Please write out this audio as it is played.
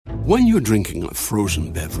When you're drinking a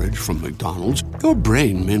frozen beverage from McDonald's, your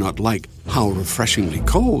brain may not like how refreshingly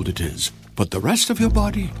cold it is. But the rest of your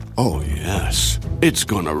body, oh yes, it's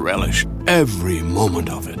gonna relish every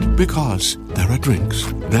moment of it. Because there are drinks.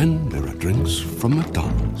 Then there are drinks from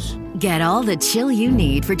McDonald's. Get all the chill you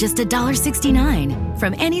need for just $1.69.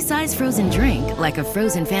 From any size frozen drink, like a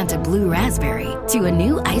frozen Fanta Blue Raspberry, to a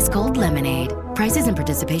new ice-cold lemonade. Prices and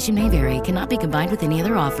participation may vary. Cannot be combined with any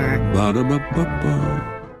other offer.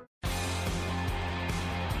 Ba-da-ba-ba-ba.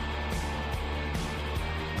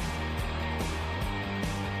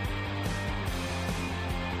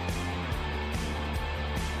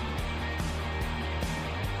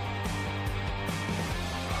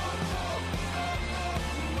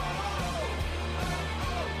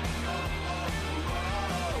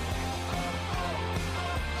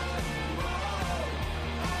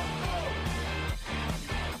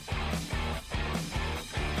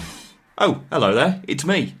 Oh, hello there, it's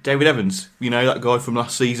me, David Evans. You know, that guy from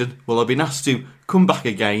last season? Well, I've been asked to come back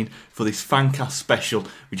again for this Fancast special,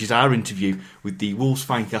 which is our interview with the Wolves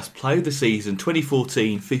Fancast Player of the Season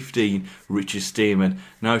 2014-15, Richard Stearman.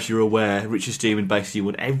 Now, as you're aware, Richard Stearman basically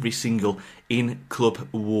won every single in-club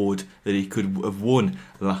award that he could have won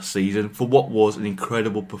last season for what was an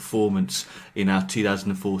incredible performance in our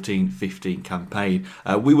 2014-15 campaign.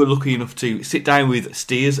 We were lucky enough to sit down with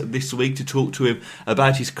Steers this week to talk to him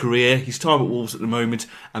about his career, his time at Wolves at the moment,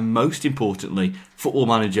 and most importantly, football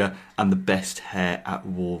manager and the best hair at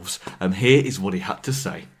Wolves. Here is what he had to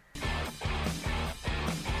say.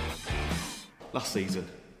 Last season,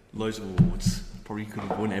 loads of awards. Probably could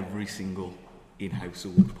have won every single in-house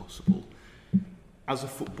award possible. As a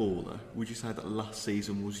footballer, would you say that last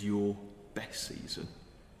season was your best season?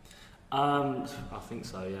 I think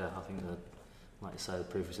so, yeah. I think that, like you say, the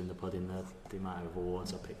proof was in the pudding. The amount of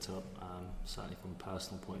awards I picked up, certainly from a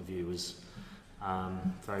personal point of view, was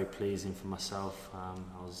very pleasing for myself.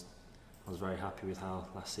 I was very happy with how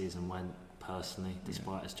last season went personally,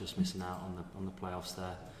 despite us just missing out on the playoffs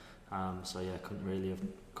there. So yeah, couldn't really have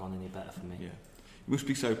gone any better for me. Yeah, you must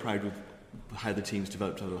be so proud of how the team's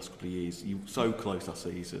developed over the last couple of years. You were so close last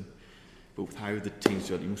season, but with how the team's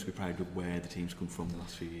developed, you must be proud of where the team's come from the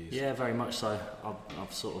last few years. Yeah, very much so.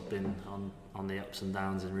 I've sort of been on the ups and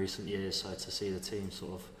downs in recent years, so to see the team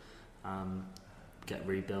sort of get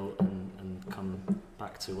rebuilt and come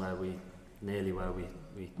back to where we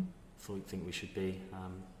think we should be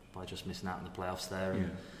by just missing out on the playoffs there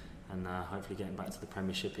and hopefully getting back to the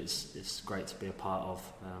Premiership. It's great to be a part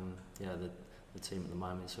of. The team at the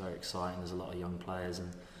moment is very exciting. There's a lot of young players, and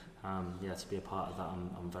to be a part of that,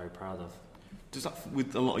 I'm very proud of. Does that,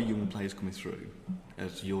 with a lot of young players coming through,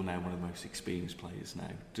 as you're now one of the most experienced players now,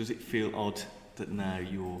 does it feel odd that now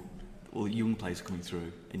all the young players are coming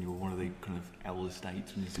through and you're one of the kind of elder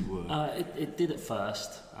statesmen, as it were? It did at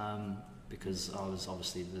first, because I was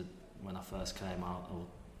obviously when I first came out, or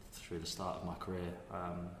through the start of my career,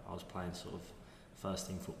 I was playing sort of first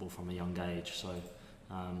team football from a young age, so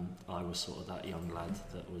I was sort of that young lad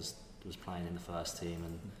that was playing in the first team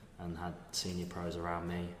and had senior pros around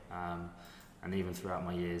me. And even throughout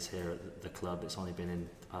my years here at the club, it's only been in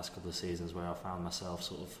the past couple of seasons where I found myself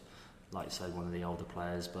sort of, like you said, one of the older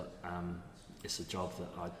players. But it's a job that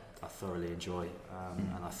I thoroughly enjoy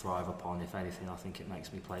and I thrive upon. If anything, I think it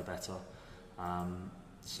makes me play better.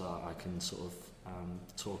 So I can sort of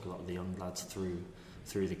talk a lot of the young lads through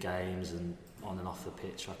the games, and on and off the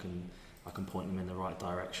pitch. I can point them in the right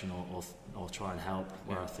direction or try and help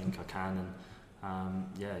where I think I can. And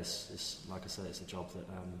it's like I said, it's a job that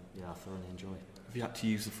I thoroughly enjoy. Have you had to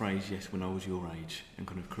use the phrase "yes" when I was your age and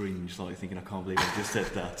kind of cringe, slightly thinking, I can't believe I just said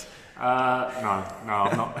that?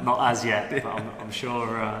 No, not as yet, but I'm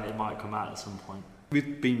sure it might come out at some point.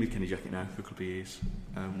 We've been with Kenny Jackett now for a couple of years.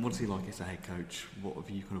 What's he like as a head coach? What have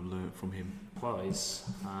you kind of learnt from him? Well, he's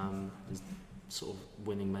sort of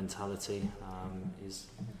winning mentality.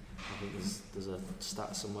 I think there's a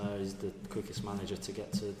stat somewhere. He's the quickest manager to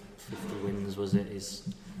get to 50 wins. Was it? His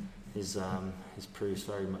proofs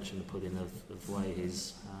very much in the pudding of the way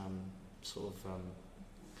he's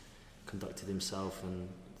conducted himself and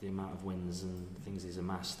the amount of wins and things he's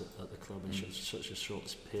amassed at the club in such a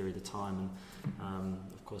short period of time. And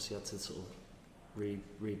of course, he had to sort of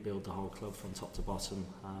rebuild the whole club from top to bottom,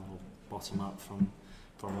 or bottom up from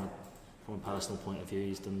a personal point of view.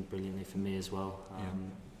 He's done brilliantly for me as well.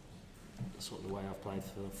 Sort of the way I've played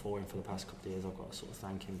for him for the past couple of years, I've got to sort of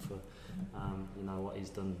thank him for what he's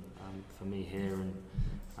done for me here, and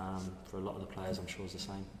for a lot of the players I'm sure is the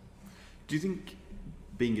same. Do you think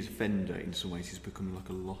being a defender in some ways is becoming like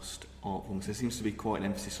a lost art form? There seems to be quite an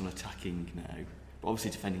emphasis on attacking now, but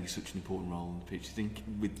obviously defending is such an important role on the pitch. Do you think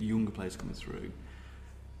with younger players coming through,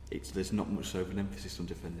 there's not much of an emphasis on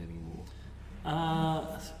defending anymore?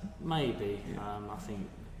 Maybe. I think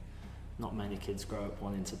not many kids grow up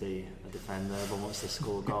wanting to be a defender, but wants to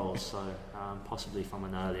score goals. So possibly from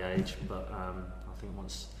an early age. But I think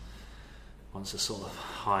once the sort of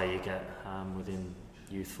higher you get within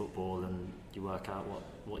youth football, and you work out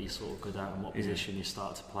what you're sort of good at and what position you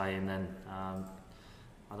start to play, and then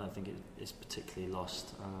I don't think it's particularly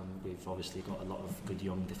lost. We've obviously got a lot of good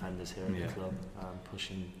young defenders here at the club,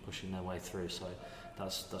 pushing their way through. So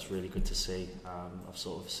that's really good to see. I've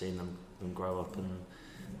sort of seen them grow up and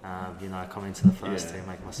come into the first team,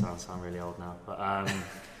 making myself sound really old now. But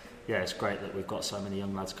it's great that we've got so many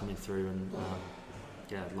young lads coming through, and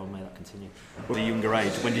long may that continue. At a younger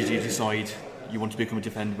age, when did you decide you want to become a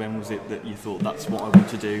defender? When was it that you thought that's what I want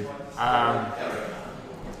to do?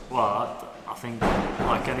 I think,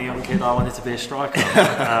 like any young kid, I wanted to be a striker.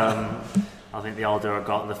 I think the older I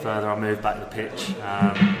got, the further I moved back the pitch.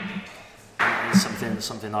 It's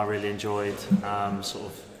something I really enjoyed. Sort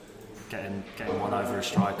of getting one over a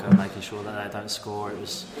striker, making sure that they don't score. It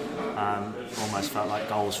was almost felt like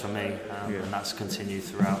goals for me, and that's continued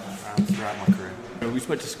throughout my career. We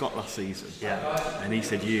spoke to Scott last season, and he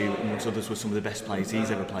said you, amongst others, were some of the best players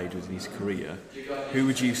he's ever played with in his career. Who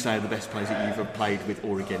would you say are the best players that you've ever played with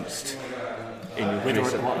or against in your career?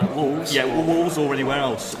 At Wolves? Yeah, Wolves or anywhere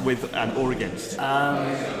else, with and or against.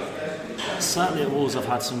 Certainly at Wolves I've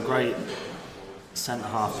had some great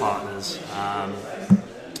centre-half partners.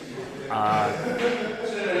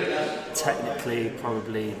 Technically,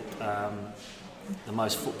 probably the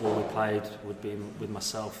most football we played would be with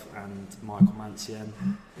myself and Michael Mancien,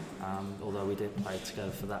 although we didn't play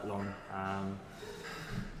together for that long.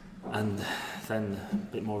 And then a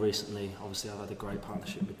bit more recently, obviously I've had a great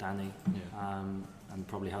partnership with Danny, and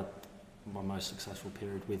probably had my most successful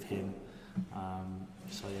period with him.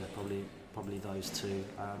 Probably those two.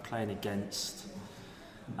 Playing against,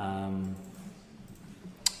 when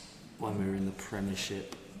we were in the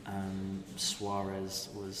Premiership, Suarez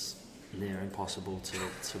was near impossible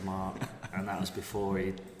to mark, and that was before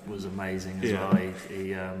he was amazing as well.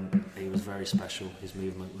 He was very special. His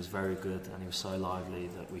movement was very good, and he was so lively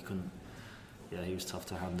that we couldn't. Yeah, he was tough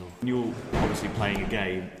to handle. When you're obviously playing a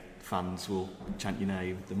game, fans will chant your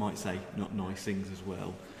name. They might say not nice things as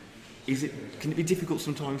well. Can it be difficult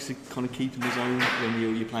sometimes to kind of keep in the zone when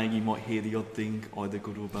you're playing? You might hear the odd thing, either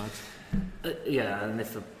good or bad. And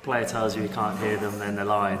if the player tells you can't hear them, then they're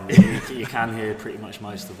lying. You can hear pretty much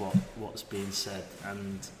most of what's being said,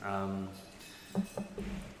 and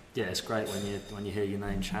it's great when you hear your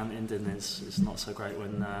name chanted, and it's not so great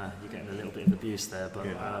when you're getting a little bit of abuse there. But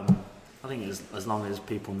I think as long as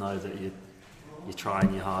people know that you're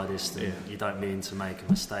trying your hardest and you don't mean to make a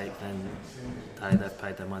mistake, then they've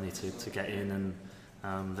paid their money to get in,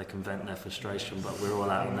 and they can vent their frustration. But we're all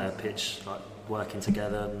out on their pitch, like working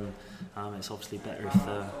together, and it's obviously better if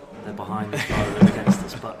they're behind us rather than against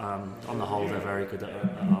us. But on the whole, they're very good at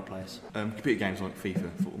our place. Computer games like FIFA,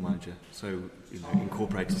 Football Manager, so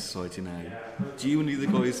incorporated society now. Do you and the other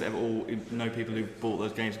guys ever all know people who've bought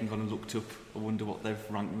those games and kind of looked up? I wonder what they've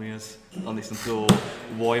ranked me as on this and thought,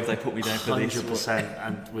 why have they put me down for this? 100%,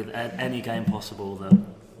 and with any game possible that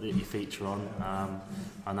you feature on,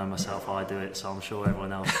 I know myself, I do it, so I'm sure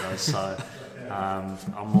everyone else does. So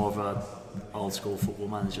I'm more of a old school Football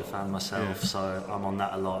Manager fan myself, so I'm on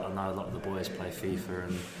that a lot. I know a lot of the boys play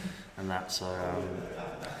FIFA and that, so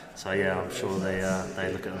I'm sure they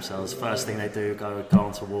look at themselves. First thing they do, go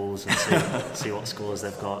onto Wolves and see what scores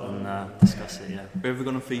they've got and discuss it. Yeah. Have you ever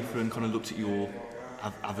gone on FIFA and kind of looked at your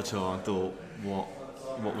avatar and thought, what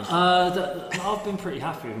was? I've been pretty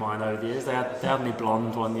happy with mine over the years. They had me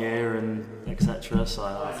blonde one year and etc. So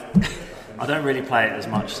I don't really play it as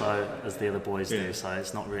much as the other boys do. So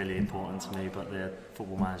it's not really important to me. But the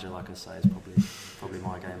Football Manager, like I say, is probably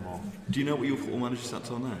my game more. Do you know what your Football Manager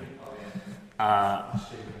stats are now?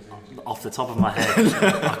 Off the top of my head,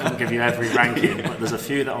 I can't give you every ranking, but there's a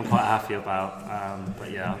few that I'm quite happy about.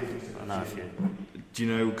 But yeah, I know a few. Do you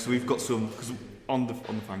know? Because we've got some. Because on the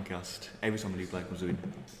Fancast, every time a new player comes in,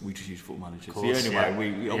 we just use Football Manager. Course, it's the only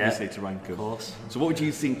way we obviously to rank them. Of course. So what would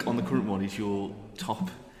you think on the current one is your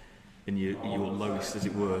top and your lowest, as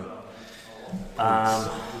it were?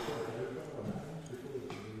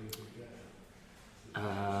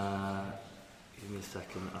 Give me a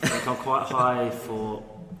second. I think I'm quite high for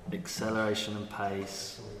acceleration and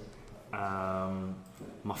pace.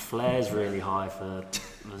 My flair's really high for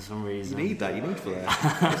some reason. You need that. You need flair.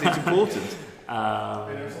 It's important.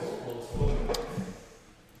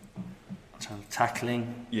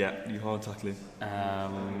 Tackling. Yeah, you're hard tackling.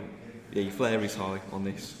 Your flair is high on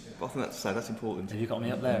this. But I think that's important. Have you got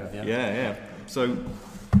me up there? Have you? Yeah. So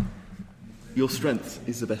Your strength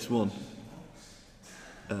is the best one.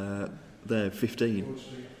 There, 15.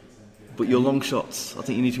 But your long shots, I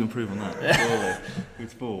think you need to improve on that. Surely,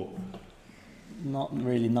 with 4. Not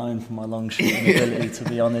really known for my long shooting ability, to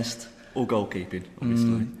be honest. Or goalkeeping,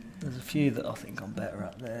 obviously. There's a few that I think I'm better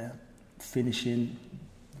at there. Finishing,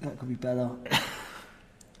 that could be better.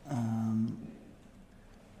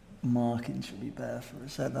 Marking should be better for a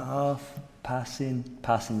centre half.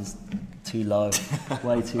 Passing's too low,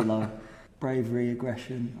 way too low. Bravery,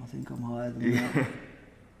 aggression, I think I'm higher than that.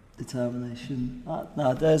 Determination,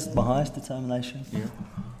 no, there's my highest, determination. Yeah.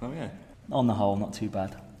 Oh yeah. On the whole, not too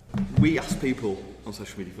bad. We ask people on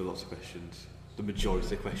social media for lots of questions. The majority of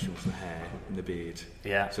the question was the hair and the beard.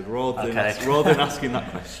 Yeah. So rather than asking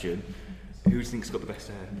that question, who do you think's got the best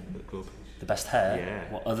hair at the club? The best hair?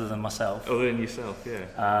 Yeah. What, other than myself? Other than yourself, yeah.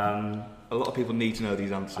 A lot of people need to know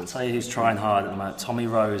these answers. I'll tell you who's trying hard at the moment. Tommy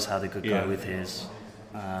Rose had a good go with his.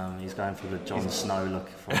 He's going for the Jon Snow look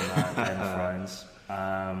from Game of Thrones.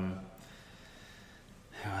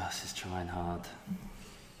 Who else is trying hard?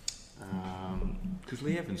 Because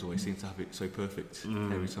Lee Evans always seems to have it so perfect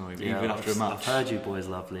every time, even after a match. I've heard you boys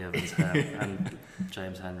love Lee Evans' hair and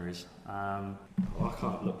James Henry's. I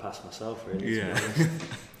can't look past myself really. To be honest.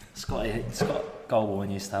 Scott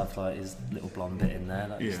Goldwyn used to have like his little blonde bit in there.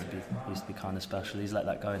 That used to be kind of special. He's let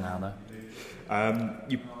that go now though.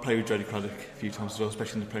 You played with Jody Craddock a few times as well,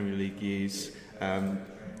 especially in the Premier League years.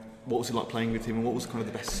 What was it like playing with him, and what was kind of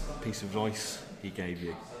the best piece of advice he gave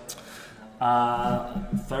you?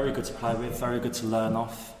 Very good to play with, very good to learn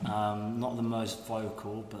off. Not the most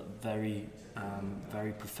vocal, but very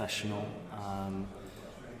professional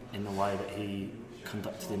in the way that he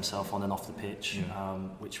conducted himself on and off the pitch,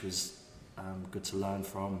 which was good to learn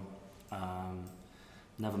from.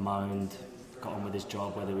 Never moaned, got on with his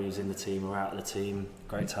job, whether he was in the team or out of the team.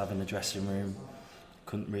 Great to have in the dressing room.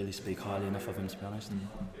 Couldn't really speak highly enough of him, to be honest.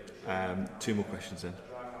 2 more questions then.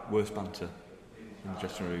 Worst banter in the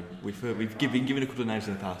dressing room. We've been given a couple of names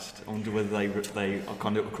in the past. I wonder whether they are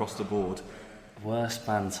kind of across the board. Worst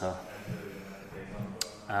banter.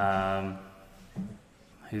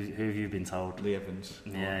 Who have you been told? Lee Evans.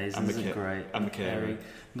 Yeah, he's great. And McCary.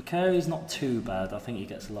 McCary's not too bad. I think he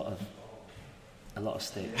gets a lot of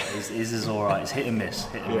stick. His is all right. It's hit and miss.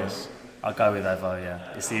 I'll go with Evo.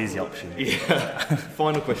 Yeah, it's the easy option. Yeah.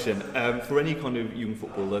 Final question: for any kind of young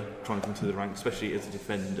footballer trying to come to the ranks, especially as a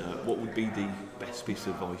defender, what would be the best piece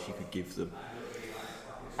of advice you could give them?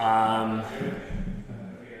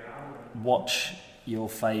 Watch your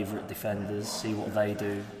favourite defenders. See what they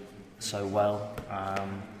do so well.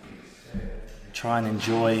 Try and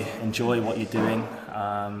enjoy what you're doing.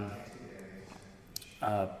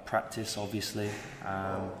 Practice, obviously.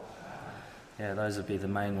 Those would be the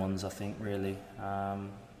main ones, I think, really.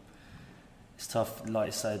 It's tough, like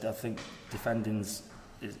I said. I think defending's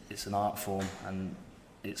it's an art form, and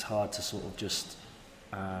it's hard to sort of just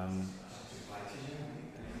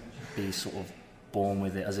be sort of born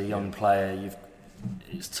with it. As a young player,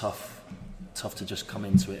 it's tough to just come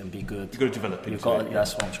into it and be good. You've got to develop into it.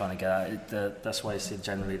 That's what I'm trying to get at. That's why I see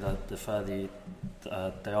generally the further,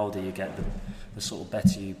 the older you get, the sort of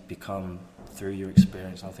better you become through your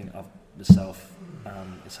experience. And I think myself,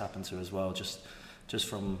 it's happened to as well. Just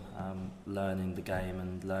from learning the game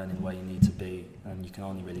and learning where you need to be, and you can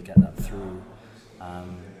only really get that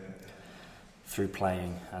through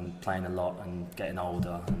playing a lot and getting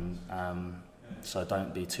older. And so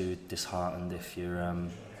don't be too disheartened if you're.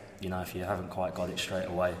 If you haven't quite got it straight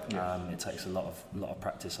away. It takes a lot of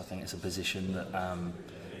practice. I think it's a position that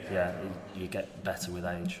you get better with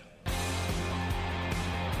age.